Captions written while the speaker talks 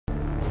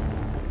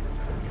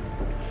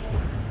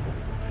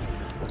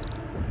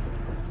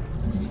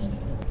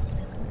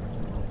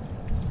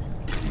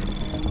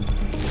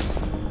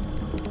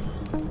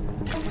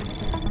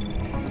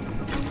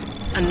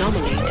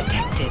Anomaly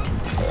detected.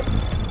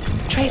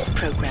 Trace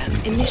program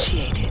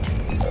initiated.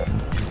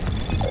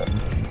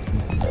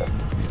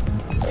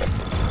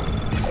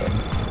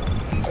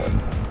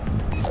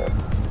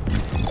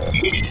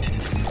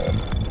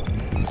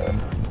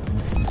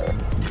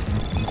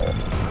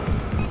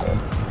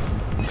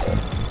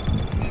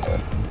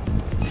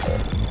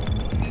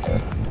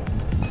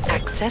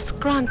 Access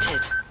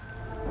granted.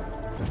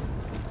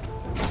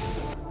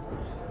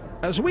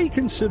 As we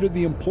consider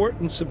the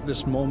importance of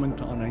this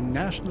moment on a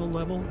national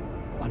level,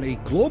 on a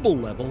global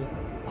level,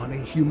 on a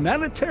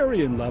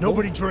humanitarian level...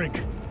 Nobody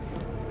drink.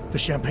 The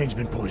champagne's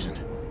been poisoned.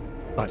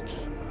 But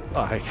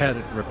I had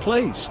it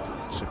replaced.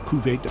 It's a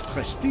cuvée de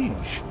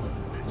prestige.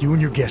 You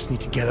and your guests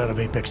need to get out of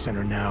Apex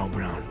Center now,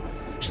 Brown.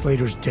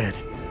 Slater's dead.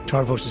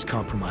 Tarvos is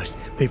compromised.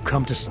 They've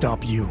come to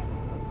stop you.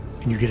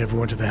 Can you get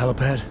everyone to the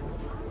helipad?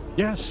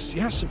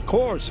 Yes, of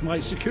course.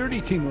 My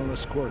security team will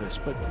escort us,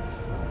 but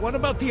what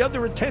about the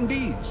other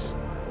attendees?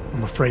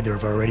 I'm afraid there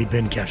have already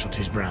been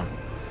casualties, Brown.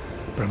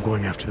 But I'm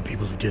going after the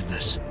people who did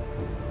this.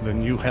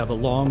 Then you have a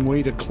long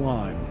way to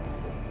climb.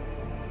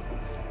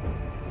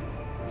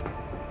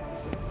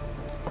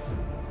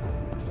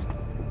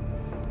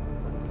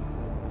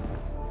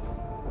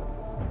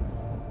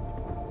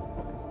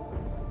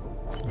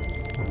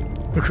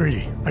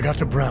 McCready, I got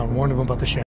to Brown, warned him about the